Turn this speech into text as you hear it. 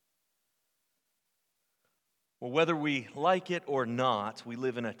Well, whether we like it or not, we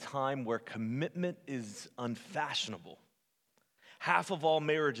live in a time where commitment is unfashionable. Half of all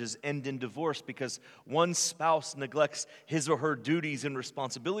marriages end in divorce because one spouse neglects his or her duties and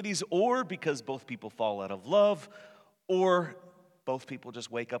responsibilities, or because both people fall out of love, or both people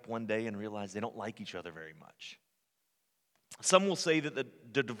just wake up one day and realize they don't like each other very much. Some will say that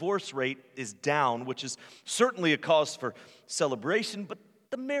the divorce rate is down, which is certainly a cause for celebration, but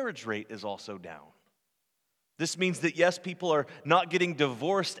the marriage rate is also down. This means that, yes, people are not getting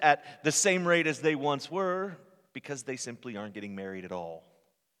divorced at the same rate as they once were because they simply aren't getting married at all.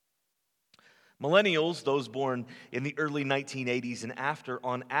 Millennials, those born in the early 1980s and after,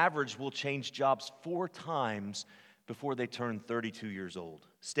 on average will change jobs 4 times before they turn 32 years old,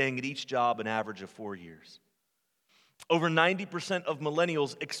 staying at each job an average of 4 years. Over 90% of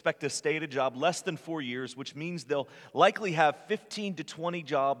millennials expect to stay at a job less than 4 years, which means they'll likely have 15 to 20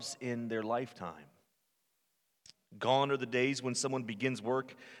 jobs in their lifetime. Gone are the days when someone begins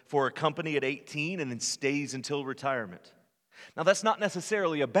work for a company at 18 and then stays until retirement. Now, that's not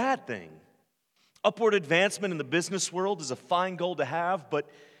necessarily a bad thing. Upward advancement in the business world is a fine goal to have, but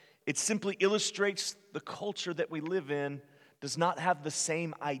it simply illustrates the culture that we live in does not have the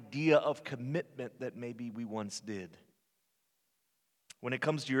same idea of commitment that maybe we once did. When it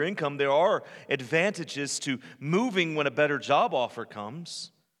comes to your income, there are advantages to moving when a better job offer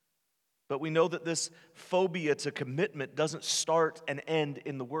comes. But we know that this phobia to commitment doesn't start and end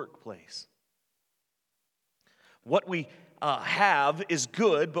in the workplace. What we have is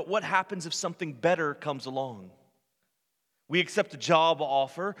good, but what happens if something better comes along? We accept a job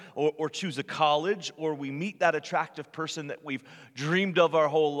offer or choose a college, or we meet that attractive person that we've dreamed of our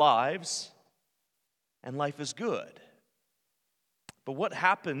whole lives, and life is good. But what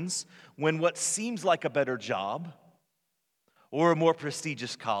happens when what seems like a better job or a more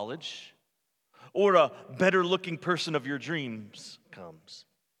prestigious college or a better-looking person of your dreams comes?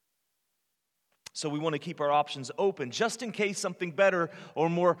 So we want to keep our options open just in case something better or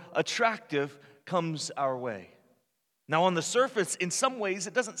more attractive comes our way. Now, on the surface, in some ways,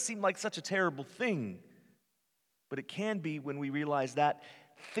 it doesn't seem like such a terrible thing, but it can be when we realize that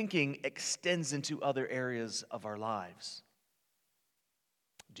thinking extends into other areas of our lives.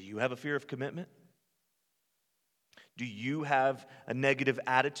 Do you have a fear of commitment? Do you have a negative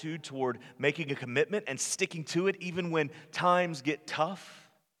attitude toward making a commitment and sticking to it even when times get tough?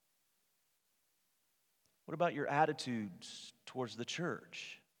 What about your attitudes towards the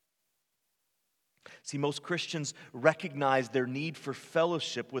church? See, most Christians recognize their need for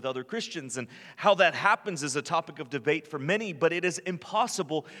fellowship with other Christians, and how that happens is a topic of debate for many, but it is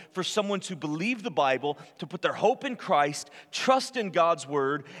impossible for someone to believe the Bible, to put their hope in Christ, trust in God's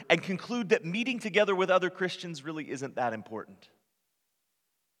Word, and conclude that meeting together with other Christians really isn't that important.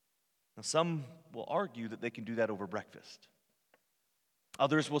 Now, some will argue that they can do that over breakfast.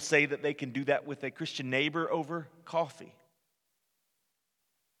 Others will say that they can do that with a Christian neighbor over coffee.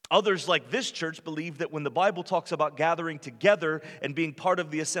 Others, like this church, believe that when the Bible talks about gathering together and being part of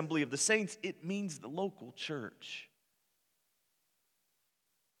the assembly of the saints, it means the local church.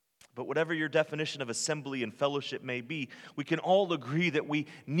 But whatever your definition of assembly and fellowship may be, we can all agree that we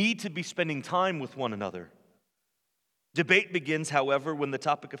need to be spending time with one another. Debate begins, however, when the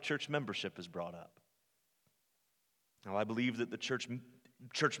topic of church membership is brought up. Now, I believe that the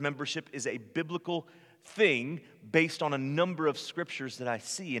church membership is a biblical thing based on a number of scriptures that I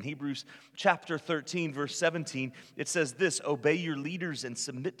see. In Hebrews chapter 13, verse 17, it says this: "Obey your leaders and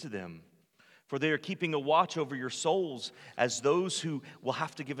submit to them, for they are keeping a watch over your souls as those who will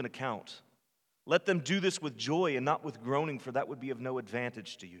have to give an account. Let them do this with joy and not with groaning, for that would be of no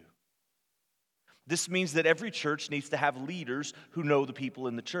advantage to you." This means that every church needs to have leaders who know the people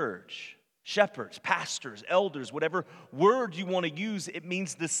in the church. Shepherds, pastors, elders, whatever word you want to use, it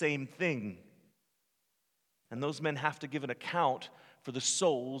means the same thing. And those men have to give an account for the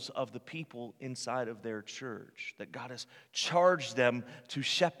souls of the people inside of their church that God has charged them to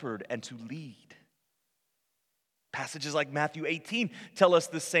shepherd and to lead. Passages like Matthew 18 tell us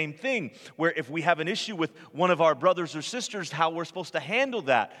the same thing, where if we have an issue with one of our brothers or sisters, how we're supposed to handle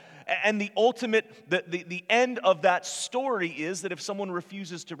that. And the ultimate, the end of that story is that if someone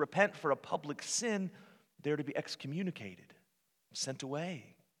refuses to repent for a public sin, they're to be excommunicated, sent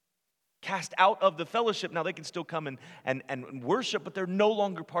away, cast out of the fellowship. Now, they can still come and worship, but they're no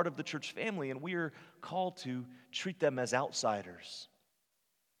longer part of the church family, and we are called to treat them as outsiders.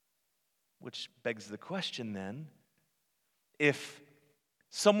 Which begs the question then, if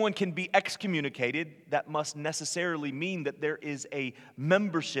someone can be excommunicated, that must necessarily mean that there is a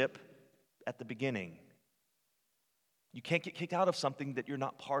membership at the beginning. You can't get kicked out of something that you're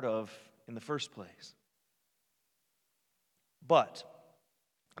not part of in the first place. But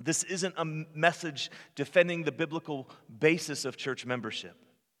this isn't a message defending the biblical basis of church membership.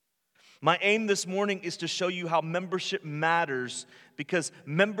 My aim this morning is to show you how membership matters, because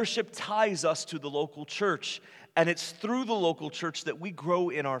membership ties us to the local church, and it's through the local church that we grow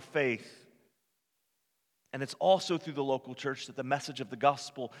in our faith. And it's also through the local church that the message of the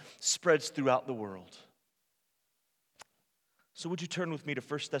gospel spreads throughout the world. So would you turn with me to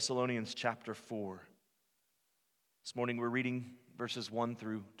 1 Thessalonians chapter 4? This morning we're reading verses 1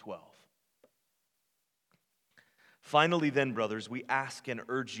 through 12. Finally then, brothers, we ask and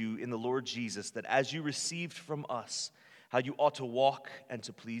urge you in the Lord Jesus that as you received from us how you ought to walk and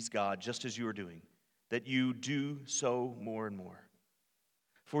to please God, just as you are doing, that you do so more and more.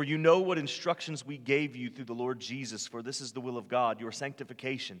 For you know what instructions we gave you through the Lord Jesus, for this is the will of God, your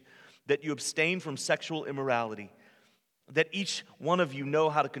sanctification, that you abstain from sexual immorality, that each one of you know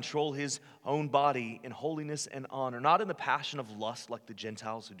how to control his own body in holiness and honor, not in the passion of lust like the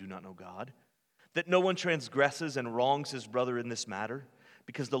Gentiles who do not know God, that no one transgresses and wrongs his brother in this matter,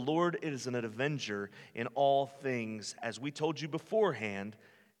 because the Lord is an avenger in all things, as we told you beforehand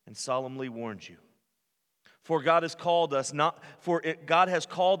and solemnly warned you. For God has called us God has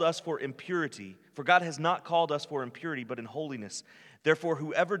called us for impurity. For God has not called us for impurity, but in holiness. Therefore,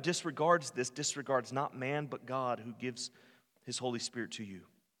 whoever disregards this disregards not man, but God, who gives his Holy Spirit to you.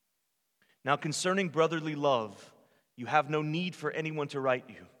 Now, concerning brotherly love, you have no need for anyone to write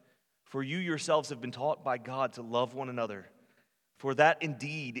you, for you yourselves have been taught by God to love one another. For that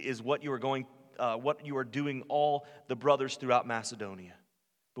indeed is what you are doing all the brothers throughout Macedonia.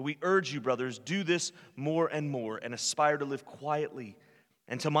 But we urge you, brothers, do this more and more, and aspire to live quietly,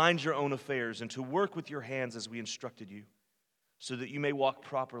 and to mind your own affairs, and to work with your hands as we instructed you, so that you may walk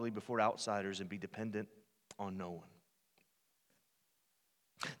properly before outsiders and be dependent on no one.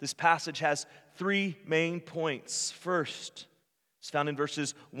 This passage has three main points. First, it's found in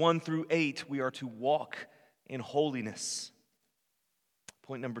verses 1 through 8. We are to walk in holiness.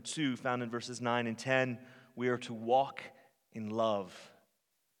 Point number 2, found in verses 9 and 10. We are to walk in love.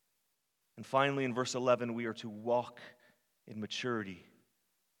 And finally, in verse 11, we are to walk in maturity.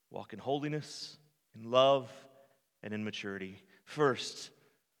 Walk in holiness, in love, and in maturity. First,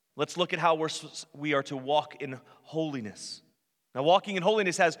 let's look at how we are to walk in holiness. Now, walking in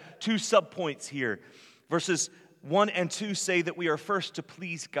holiness has two subpoints here. Verses 1 and 2 say that we are first to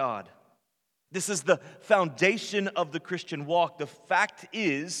please God. This is the foundation of the Christian walk. The fact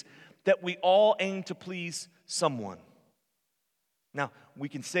is that we all aim to please someone. Now, we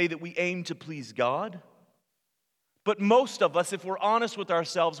can say that we aim to please God, but most of us, if we're honest with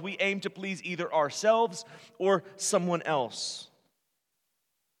ourselves, we aim to please either ourselves or someone else.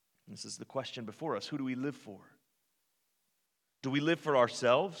 This is the question before us. Who do we live for? Do we live for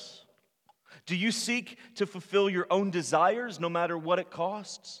ourselves? Do you seek to fulfill your own desires no matter what it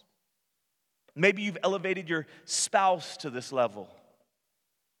costs? Maybe you've elevated your spouse to this level.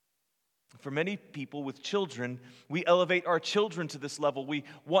 For many people with children, we elevate our children to this level. We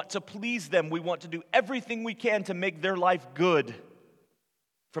want to please them. We want to do everything we can to make their life good.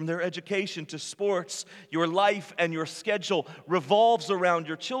 From their education to sports, your life and your schedule revolves around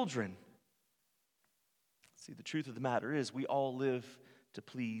your children. See, the truth of the matter is we all live to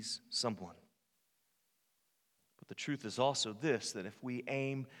please someone. But the truth is also this, that if we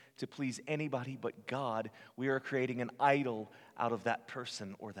aim to please anybody but God, we are creating an idol out of that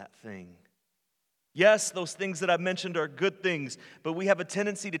person or that thing. Yes, those things that I've mentioned are good things, but we have a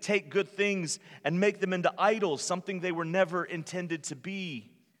tendency to take good things and make them into idols, something they were never intended to be.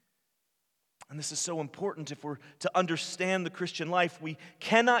 And this is so important if we're to understand the Christian life. We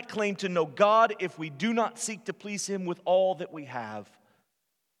cannot claim to know God if we do not seek to please Him with all that we have.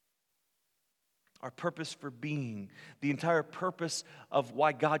 Our purpose for being, the entire purpose of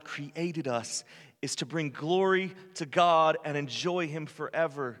why God created us, is to bring glory to God and enjoy Him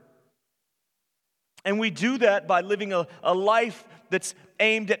forever. And we do that by living a life that's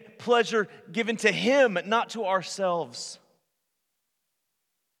aimed at pleasure given to Him, not to ourselves.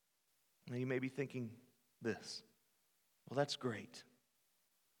 Now you may be thinking this, well, that's great.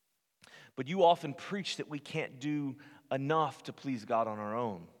 But you often preach that we can't do enough to please God on our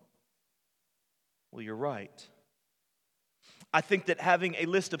own. Well, you're right. I think that having a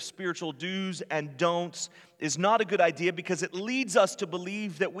list of spiritual do's and don'ts is not a good idea because it leads us to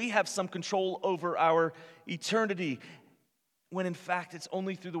believe that we have some control over our eternity, when in fact it's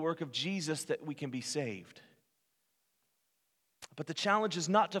only through the work of Jesus that we can be saved. But the challenge is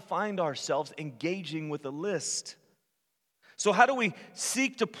not to find ourselves engaging with a list. So how do we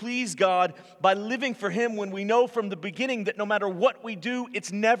seek to please God by living for Him when we know from the beginning that no matter what we do,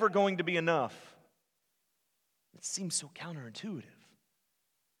 it's never going to be enough? It seems so counterintuitive.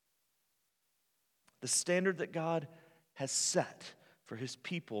 The standard that God has set for his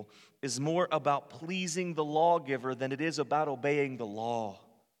people is more about pleasing the lawgiver than it is about obeying the law.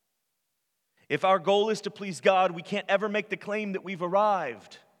 If our goal is to please God, we can't ever make the claim that we've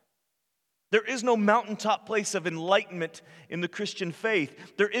arrived. There is no mountaintop place of enlightenment in the Christian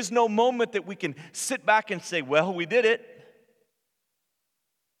faith. There is no moment that we can sit back and say, well, we did it.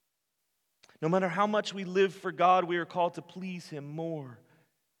 No matter how much we live for God, we are called to please him more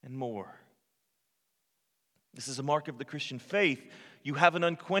and more. This is a mark of the Christian faith. You have an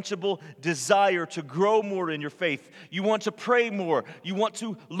unquenchable desire to grow more in your faith. You want to pray more. You want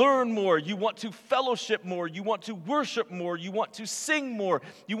to learn more. You want to fellowship more. You want to worship more. You want to sing more.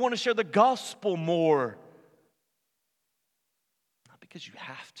 You want to share the gospel more. Not because you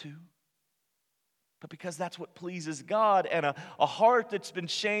have to, but because that's what pleases God. And a heart that's been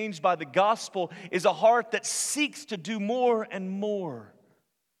changed by the gospel is a heart that seeks to do more and more.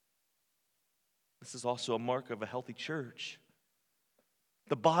 This is also a mark of a healthy church.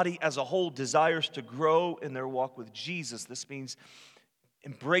 The body as a whole desires to grow in their walk with Jesus. This means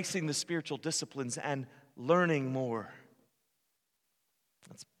embracing the spiritual disciplines and learning more.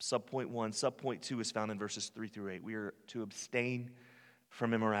 That's subpoint 1. Subpoint 2 is found in verses 3 through 8. We are to abstain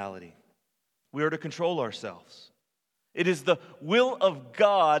from immorality. We are to control ourselves. It is the will of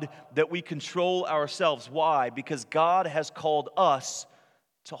God that we control ourselves. Why? Because God has called us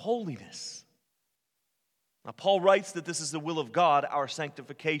to holiness. Now, Paul writes that this is the will of God, our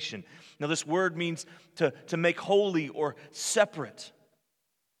sanctification. Now, this word means to make holy or separate.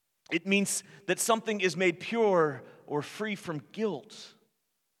 It means that something is made pure or free from guilt.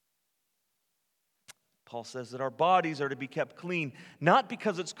 Paul says that our bodies are to be kept clean, not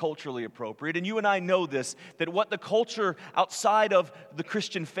because it's culturally appropriate. And you and I know this, that what the culture outside of the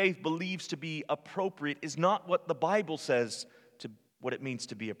Christian faith believes to be appropriate is not what the Bible says to what it means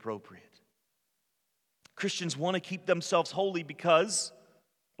to be appropriate. Christians want to keep themselves holy because,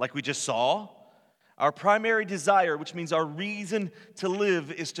 like we just saw, our primary desire, which means our reason to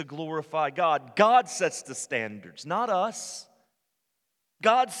live, is to glorify God. God sets the standards, not us.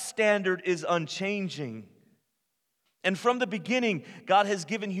 God's standard is unchanging. And from the beginning, God has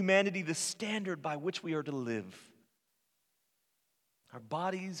given humanity the standard by which we are to live. Our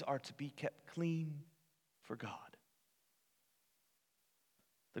bodies are to be kept clean for God.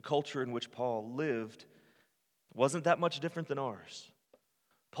 The culture in which Paul lived wasn't that much different than ours.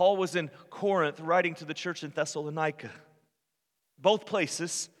 Paul was in Corinth writing to the church in Thessalonica. Both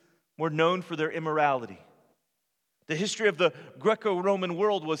places were known for their immorality. The history of the Greco-Roman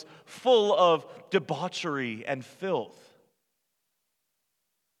world was full of debauchery and filth.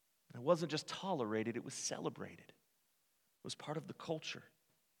 It wasn't just tolerated, it was celebrated. It was part of the culture.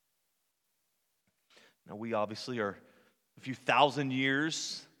 Now, we obviously are a few thousand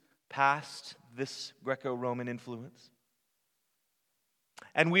years past this Greco-Roman influence.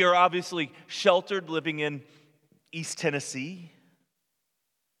 And we are obviously sheltered living in East Tennessee.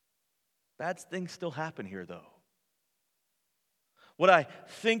 Bad things still happen here, though. What I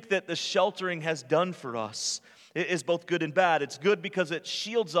think that the sheltering has done for us is both good and bad. It's good because it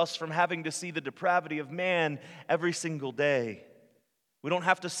shields us from having to see the depravity of man every single day. We don't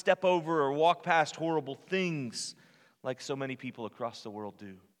have to step over or walk past horrible things like so many people across the world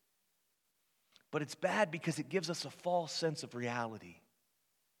do. But it's bad because it gives us a false sense of reality.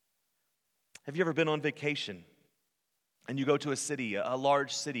 Have you ever been on vacation and you go to a city, a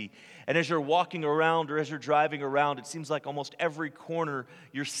large city, and as you're walking around or as you're driving around, it seems like almost every corner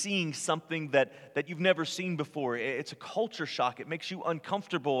you're seeing something that you've never seen before. It's a culture shock. It makes you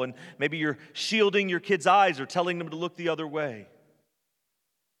uncomfortable, and maybe you're shielding your kids' eyes or telling them to look the other way.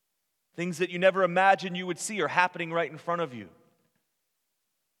 Things that you never imagined you would see are happening right in front of you.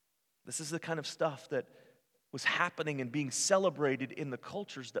 This is the kind of stuff that was happening and being celebrated in the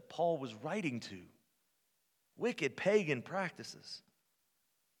cultures that Paul was writing to. Wicked pagan practices.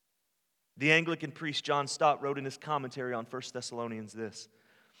 The Anglican priest John Stott wrote in his commentary on 1 Thessalonians this: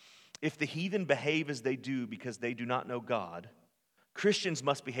 if the heathen behave as they do because they do not know God, Christians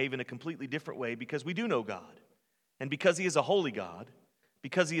must behave in a completely different way because we do know God, and because He is a holy God,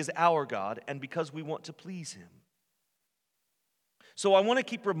 because He is our God, and because we want to please Him. So I want to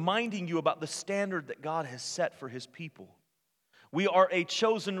keep reminding you about the standard that God has set for His people. We are a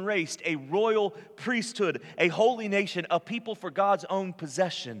chosen race, a royal priesthood, a holy nation, a people for God's own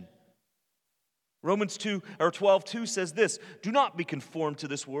possession. Romans 12:2 says this: do not be conformed to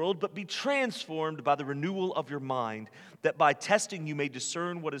this world, but be transformed by the renewal of your mind, that by testing you may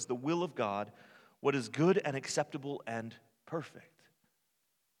discern what is the will of God, what is good and acceptable and perfect.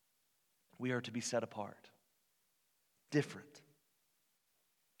 We are to be set apart. different.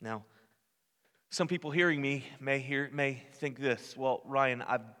 Now, some people hearing me may think this, well, Ryan,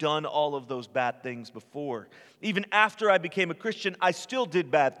 I've done all of those bad things before. Even after I became a Christian, I still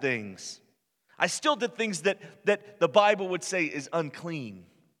did bad things. I still did things that the Bible would say is unclean.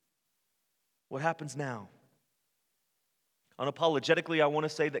 What happens now? Unapologetically, I want to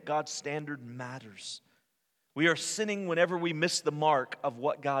say that God's standard matters. We are sinning whenever we miss the mark of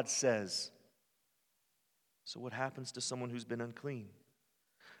what God says. So what happens to someone who's been unclean?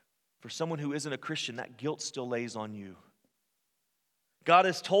 For someone who isn't a Christian, that guilt still lays on you. God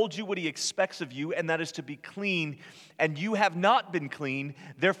has told you what He expects of you, and that is to be clean, and you have not been clean.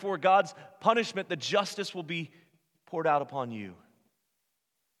 Therefore, God's punishment, the justice, will be poured out upon you.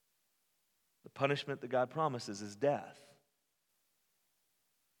 The punishment that God promises is death.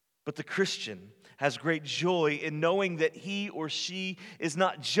 But the Christian has great joy in knowing that he or she is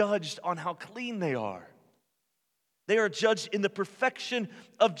not judged on how clean they are. They are judged in the perfection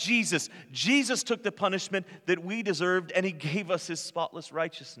of Jesus. Jesus took the punishment that we deserved, and He gave us His spotless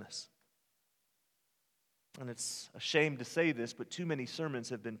righteousness. And it's a shame to say this, but too many sermons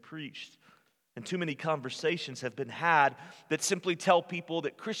have been preached and too many conversations have been had that simply tell people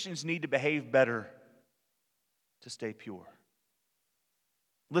that Christians need to behave better to stay pure.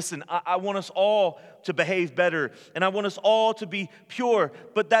 Listen, I want us all to behave better, and I want us all to be pure,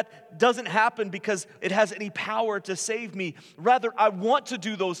 but that doesn't happen because it has any power to save me. Rather, I want to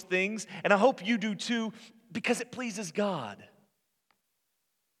do those things, and I hope you do too, because it pleases God.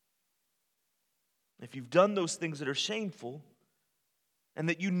 If you've done those things that are shameful, and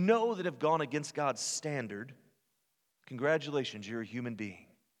that you know that have gone against God's standard, congratulations, you're a human being.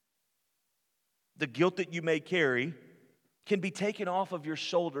 The guilt that you may carry can be taken off of your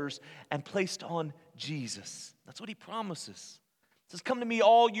shoulders and placed on Jesus. That's what He promises. He says, "Come to me,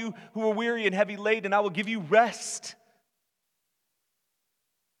 all you who are weary and heavy laden, and I will give you rest."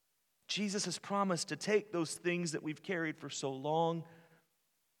 Jesus has promised to take those things that we've carried for so long,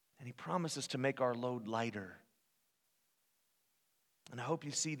 and He promises to make our load lighter. And I hope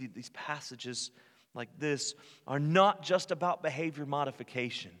you see that these passages like this are not just about behavior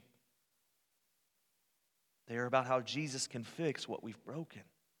modification. They are about how Jesus can fix what we've broken.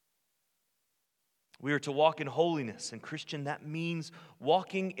 We are to walk in holiness, and Christian, that means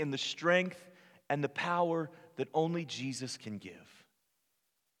walking in the strength and the power that only Jesus can give.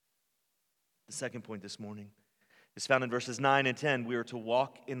 The second point this morning is found in verses 9 and 10. We are to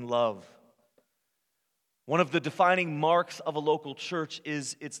walk in love. One of the defining marks of a local church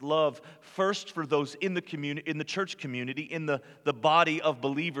is its love, first for those in the community, in the church community, in the body of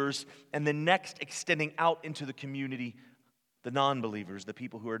believers, and then next extending out into the community, the non-believers, the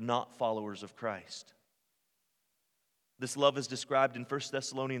people who are not followers of Christ. This love is described in 1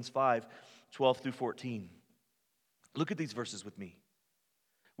 Thessalonians 5, 12 through 14. Look at these verses with me.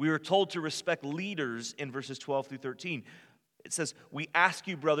 We are told to respect leaders in verses 12 through 13. It says, "We ask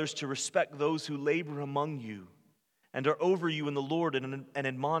you, brothers, to respect those who labor among you and are over you in the Lord and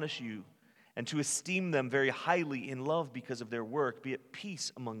admonish you, and to esteem them very highly in love because of their work. Be at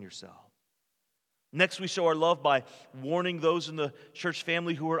peace among yourselves." Next, we show our love by warning those in the church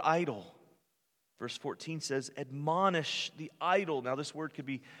family who are idle. Verse 14 says, "Admonish the idle." Now, this word could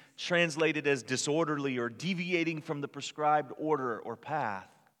be translated as disorderly or deviating from the prescribed order or path.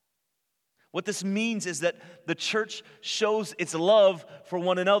 What this means is that the church shows its love for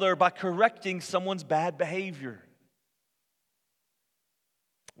one another by correcting someone's bad behavior.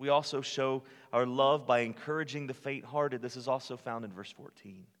 We also show our love by encouraging the faint-hearted. This is also found in verse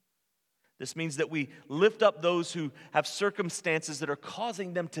 14. This means that we lift up those who have circumstances that are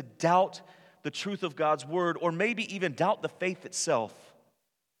causing them to doubt the truth of God's word, or maybe even doubt the faith itself.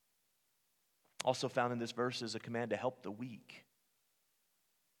 Also found in this verse is a command to help the weak.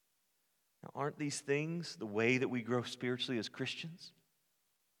 Now, aren't these things the way that we grow spiritually as Christians?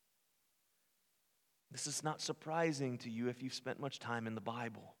 This is not surprising to you if you've spent much time in the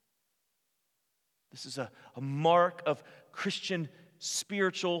Bible. This is a mark of Christian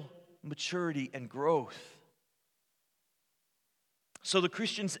spiritual maturity and growth. So the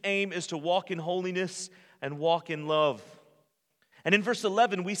Christian's aim is to walk in holiness and walk in love. And in verse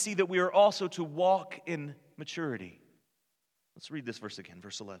 11, we see that we are also to walk in maturity. Let's read this verse again,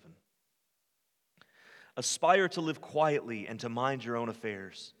 verse 11. "Aspire to live quietly and to mind your own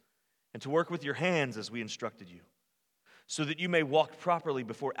affairs, and to work with your hands as we instructed you, so that you may walk properly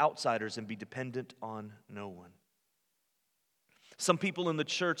before outsiders and be dependent on no one." Some people in the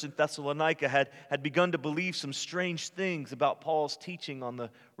church in Thessalonica had begun to believe some strange things about Paul's teaching on the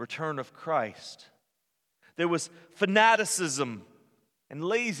return of Christ. There was fanaticism and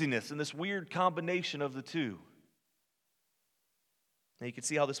laziness in this weird combination of the two. Now you can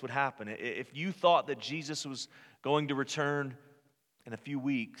see how this would happen. If you thought that Jesus was going to return in a few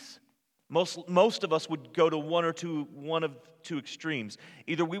weeks, most of us would go to one of two extremes.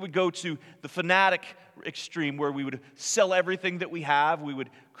 Either we would go to the fanatic extreme where we would sell everything that we have, we would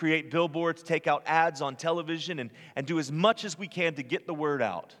create billboards, take out ads on television, and do as much as we can to get the word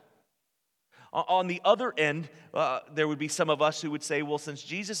out. On the other end, there would be some of us who would say, well, since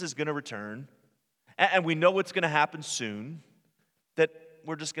Jesus is going to return, and we know it's going to happen soon, that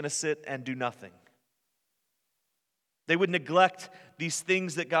we're just going to sit and do nothing. They would neglect these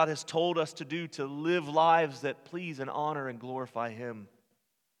things that God has told us to do, to live lives that please and honor and glorify Him.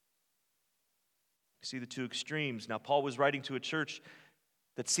 You see the two extremes. Now, Paul was writing to a church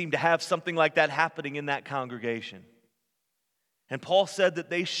that seemed to have something like that happening in that congregation. And Paul said that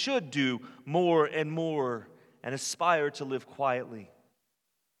they should do more and more and aspire to live quietly.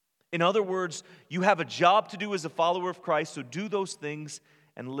 In other words, you have a job to do as a follower of Christ, so do those things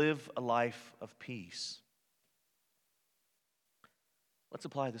and live a life of peace. Let's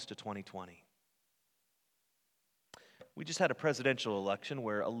apply this to 2020. We just had a presidential election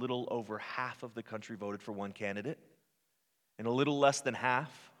where a little over half of the country voted for one candidate, and a little less than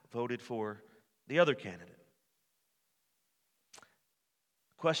half voted for the other candidate.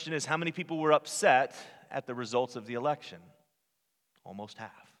 The question is, how many people were upset at the results of the election? Almost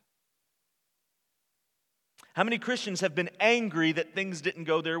half. How many Christians have been angry that things didn't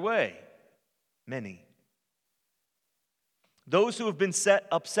go their way? Many. Those who have been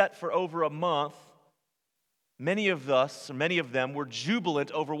upset for over a month, many of them were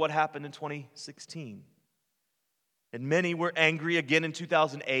jubilant over what happened in 2016. And many were angry again in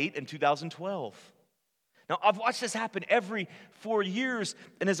 2008 and 2012. Now, I've watched this happen every 4 years,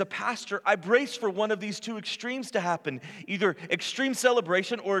 and as a pastor, I brace for one of these two extremes to happen, either extreme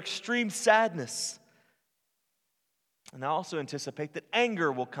celebration or extreme sadness. And I also anticipate that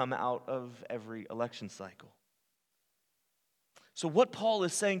anger will come out of every election cycle. So what Paul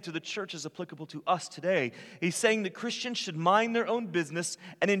is saying to the church is applicable to us today. He's saying that Christians should mind their own business,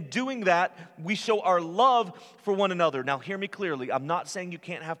 and in doing that, we show our love for one another. Now, hear me clearly. I'm not saying you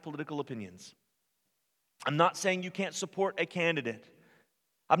can't have political opinions. I'm not saying you can't support a candidate.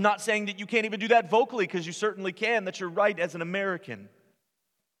 I'm not saying that you can't even do that vocally, because you certainly can, that you're right as an American.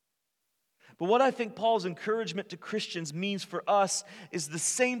 But what I think Paul's encouragement to Christians means for us is the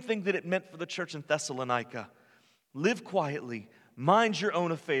same thing that it meant for the church in Thessalonica. Live quietly, mind your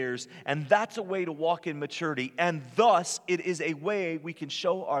own affairs, and that's a way to walk in maturity. And thus, it is a way we can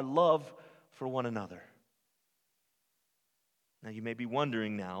show our love for one another. Now, you may be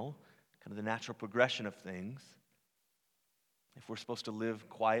wondering now, kind of the natural progression of things. If we're supposed to live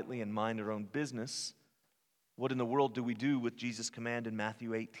quietly and mind our own business, what in the world do we do with Jesus' command in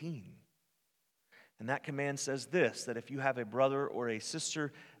Matthew 18? And that command says this, that if you have a brother or a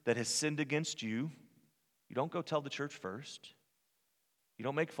sister that has sinned against you, you don't go tell the church first. You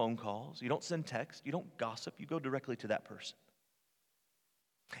don't make phone calls. You don't send texts. You don't gossip. You go directly to that person.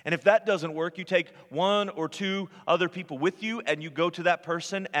 And if that doesn't work, you take one or two other people with you and you go to that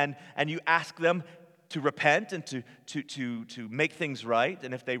person and you ask them to repent and to make things right.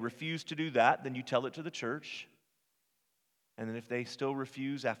 And if they refuse to do that, then you tell it to the church. And then if they still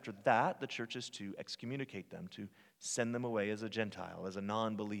refuse after that, the church is to excommunicate them, to send them away as a Gentile, as a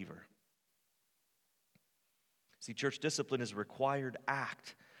non-believer. See, church discipline is a required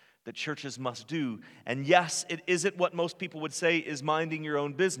act that churches must do. And yes, it isn't what most people would say is minding your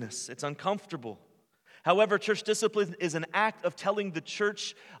own business. It's uncomfortable. However, church discipline is an act of telling the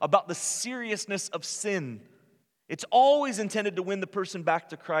church about the seriousness of sin. It's always intended to win the person back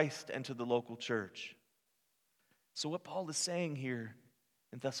to Christ and to the local church. So what Paul is saying here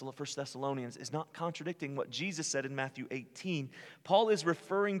in 1 Thessalonians is not contradicting what Jesus said in Matthew 18. Paul is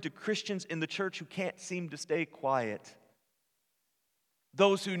referring to Christians in the church who can't seem to stay quiet.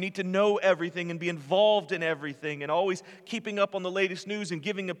 Those who need to know everything and be involved in everything and always keeping up on the latest news and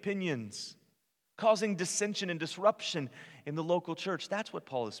giving opinions, causing dissension and disruption in the local church. That's what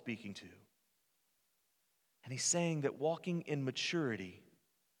Paul is speaking to. And he's saying that walking in maturity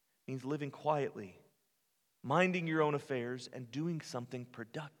means living quietly, minding your own affairs, and doing something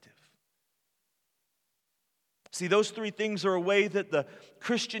productive. See, those three things are a way that the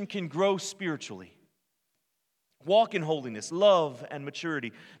Christian can grow spiritually. Walk in holiness, love, and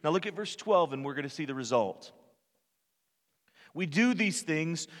maturity. Now look at verse 12, and we're going to see the result. We do these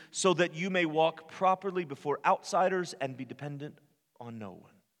things so that you may walk properly before outsiders and be dependent on no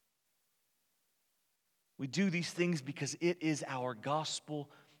one. We do these things because it is our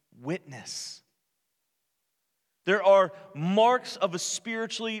gospel witness. There are marks of a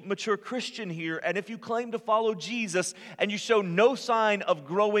spiritually mature Christian here, and if you claim to follow Jesus and you show no sign of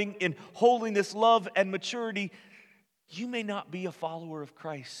growing in holiness, love, and maturity, you may not be a follower of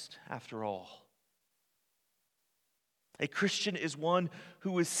Christ after all. A Christian is one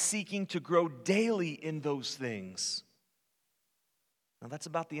who is seeking to grow daily in those things. Now, that's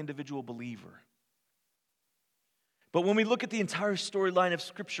about the individual believer. But when we look at the entire storyline of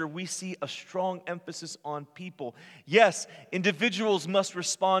Scripture, we see a strong emphasis on people. Yes, individuals must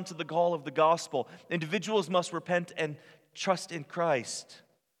respond to the call of the gospel. Individuals must repent and trust in Christ.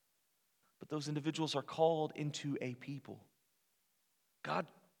 But those individuals are called into a people. God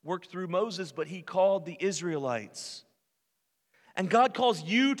worked through Moses, but he called the Israelites. And God calls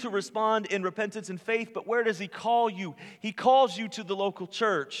you to respond in repentance and faith, but where does he call you? He calls you to the local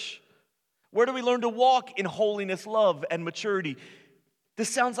church. Where do we learn to walk in holiness, love, and maturity? This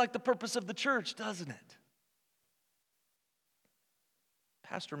sounds like the purpose of the church, doesn't it?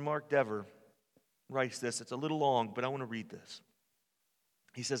 Pastor Mark Dever writes this. It's a little long, but I want to read this.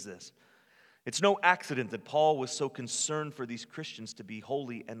 He says this: "It's no accident that Paul was so concerned for these Christians to be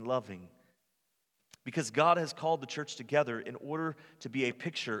holy and loving, because God has called the church together in order to be a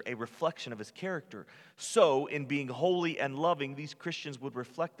picture, a reflection of his character. So, in being holy and loving, these Christians would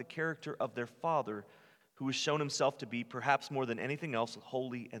reflect the character of their Father, who has shown himself to be, perhaps more than anything else,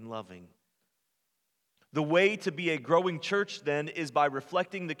 holy and loving. The way to be a growing church, then, is by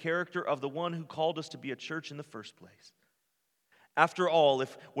reflecting the character of the one who called us to be a church in the first place. After all,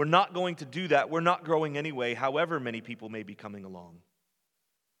 if we're not going to do that, we're not growing anyway, however many people may be coming along.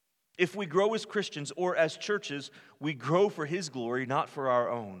 If we grow as Christians or as churches, we grow for his glory, not for our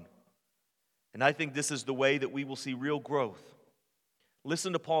own. And I think this is the way that we will see real growth.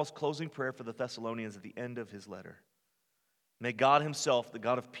 Listen to Paul's closing prayer for the Thessalonians at the end of his letter. May God himself, the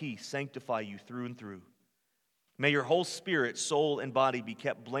God of peace, sanctify you through and through. May your whole spirit, soul, and body be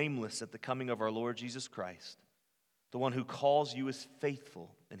kept blameless at the coming of our Lord Jesus Christ. The one who calls you is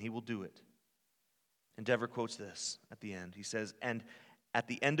faithful, and he will do it." And Dever quotes this at the end. He says, "And at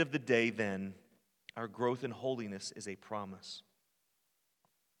the end of the day, then, our growth in holiness is a promise."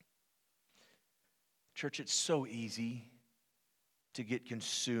 Church, it's so easy to get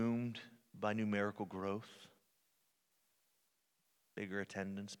consumed by numerical growth. Bigger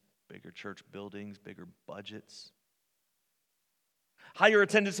attendance, bigger church buildings, bigger budgets. Higher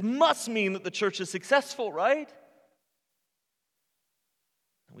attendance must mean that the church is successful, right?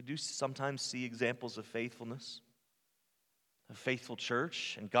 We do sometimes see examples of faithfulness. A faithful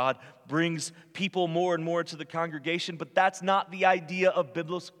church, and God brings people more and more to the congregation, but that's not the idea of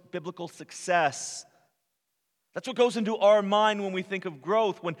biblical success. That's what goes into our mind when we think of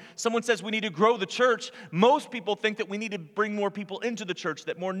growth. When someone says we need to grow the church, most people think that we need to bring more people into the church,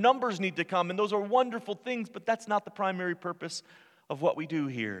 that more numbers need to come, and those are wonderful things, but that's not the primary purpose of what we do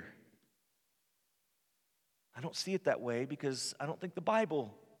here. I don't see it that way because I don't think the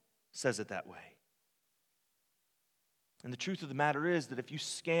Bible says it that way. And the truth of the matter is that if you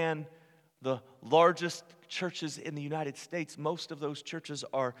scan the largest churches in the United States, most of those churches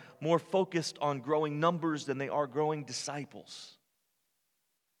are more focused on growing numbers than they are growing disciples.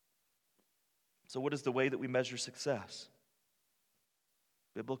 So what is the way that we measure success?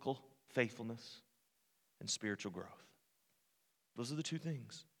 Biblical faithfulness and spiritual growth. Those are the two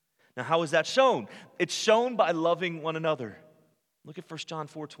things. Now, how is that shown? It's shown by loving one another. Look at 1 John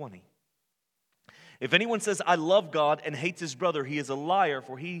 4:20. "If anyone says, 'I love God,' and hates his brother, he is a liar,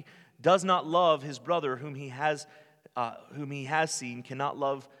 for he does not love his brother whom he has seen, cannot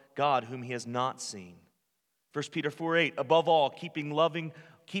love God whom he has not seen." 1 Peter 4:8, "Above all, keep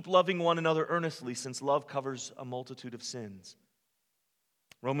loving one another earnestly, since love covers a multitude of sins."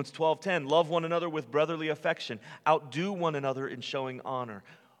 Romans 12:10, "Love one another with brotherly affection. Outdo one another in showing honor."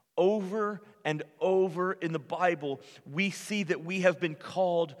 Over and over in the Bible, we see that we have been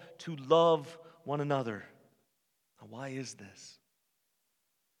called to love one another. Now, why is this?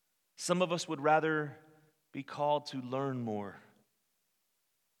 Some of us would rather be called to learn more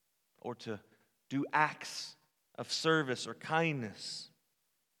or to do acts of service or kindness.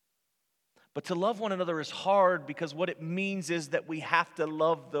 But to love one another is hard because what it means is that we have to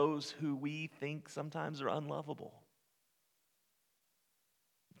love those who we think sometimes are unlovable.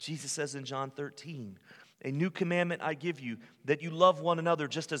 Jesus says in John 13, "A new commandment I give you, that you love one another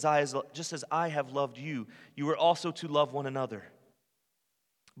just as I have loved you. You are also to love one another.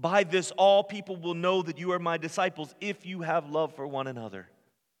 By this all people will know that you are my disciples, if you have love for one another."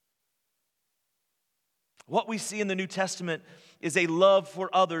 What we see in the New Testament is a love for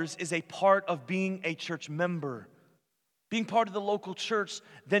others is a part of being a church member. Being part of the local church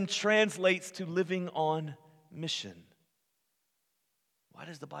then translates to living on mission. Why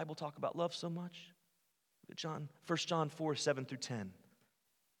does the Bible talk about love so much? Look at 1 John 4, 7 through 10.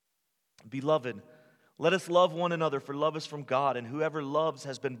 Beloved, let us love one another, for love is from God, and whoever loves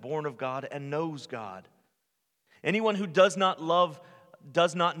has been born of God and knows God. Anyone who does not love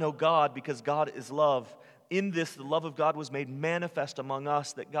does not know God, because God is love. In this, the love of God was made manifest among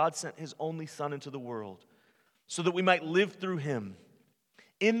us, that God sent his only Son into the world, so that we might live through him.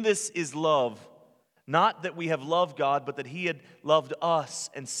 In this is love, not that we have loved God, but that he had loved us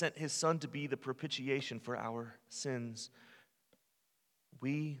and sent his Son to be the propitiation for our sins.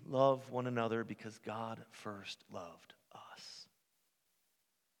 We love one another because God first loved us.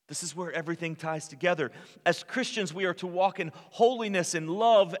 This is where everything ties together. As Christians, we are to walk in holiness and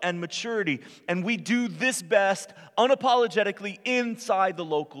love and maturity, and we do this best unapologetically inside the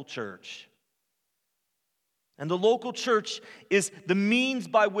local church. And the local church is the means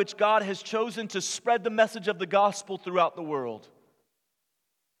by which God has chosen to spread the message of the gospel throughout the world.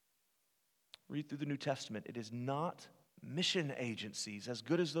 Read through the New Testament. It is not mission agencies, as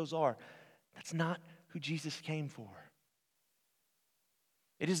good as those are. That's not who Jesus came for.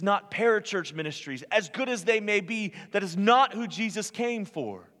 It is not parachurch ministries, as good as they may be. That is not who Jesus came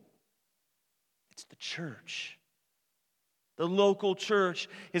for. It's the church. The local church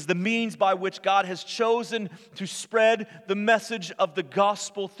is the means by which God has chosen to spread the message of the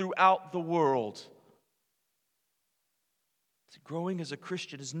gospel throughout the world. See, growing as a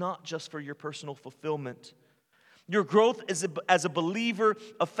Christian is not just for your personal fulfillment. Your growth as a believer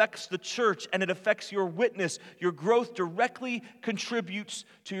affects the church, and it affects your witness. Your growth directly contributes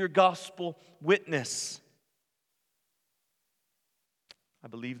to your gospel witness. I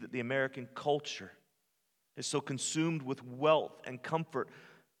believe that the American culture is so consumed with wealth and comfort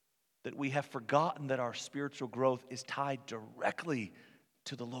that we have forgotten that our spiritual growth is tied directly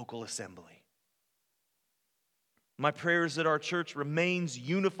to the local assembly. My prayer is that our church remains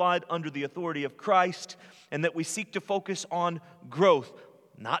unified under the authority of Christ, and that we seek to focus on growth,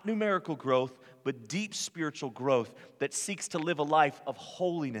 not numerical growth, but deep spiritual growth that seeks to live a life of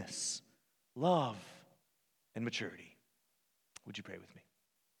holiness, love, and maturity. Would you pray with me?